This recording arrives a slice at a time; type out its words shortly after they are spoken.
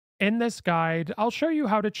In this guide, I'll show you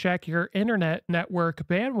how to check your internet network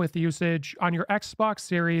bandwidth usage on your Xbox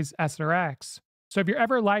Series S or X. So if you're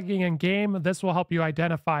ever lagging in game, this will help you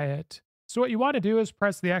identify it. So what you want to do is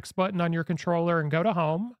press the X button on your controller and go to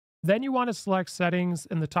Home. Then you want to select Settings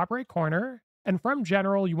in the top right corner. And from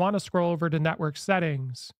General, you want to scroll over to Network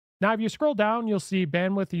Settings. Now if you scroll down, you'll see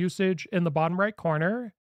bandwidth usage in the bottom right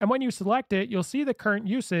corner. And when you select it, you'll see the current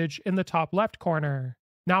usage in the top left corner.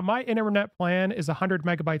 Now, my internet plan is 100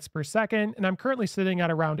 megabytes per second, and I'm currently sitting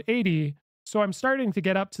at around 80, so I'm starting to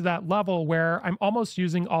get up to that level where I'm almost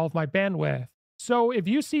using all of my bandwidth. So if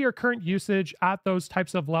you see your current usage at those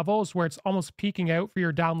types of levels where it's almost peaking out for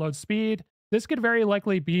your download speed, this could very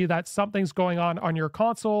likely be that something's going on your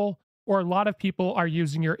console, or a lot of people are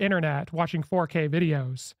using your internet watching 4K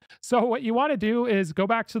videos. So what you want to do is go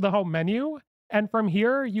back to the home menu, and from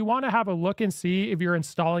here, you want to have a look and see if you're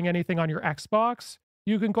installing anything on your Xbox.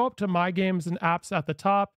 You can go up to My Games and Apps at the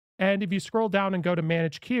top, and if you scroll down and go to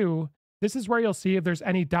Manage Queue, this is where you'll see if there's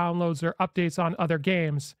any downloads or updates on other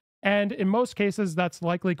games. And in most cases, that's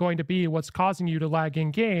likely going to be what's causing you to lag in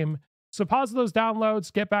game. So pause those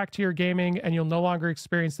downloads, get back to your gaming, and you'll no longer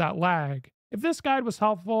experience that lag. If this guide was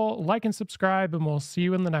helpful, like and subscribe, and we'll see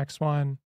you in the next one.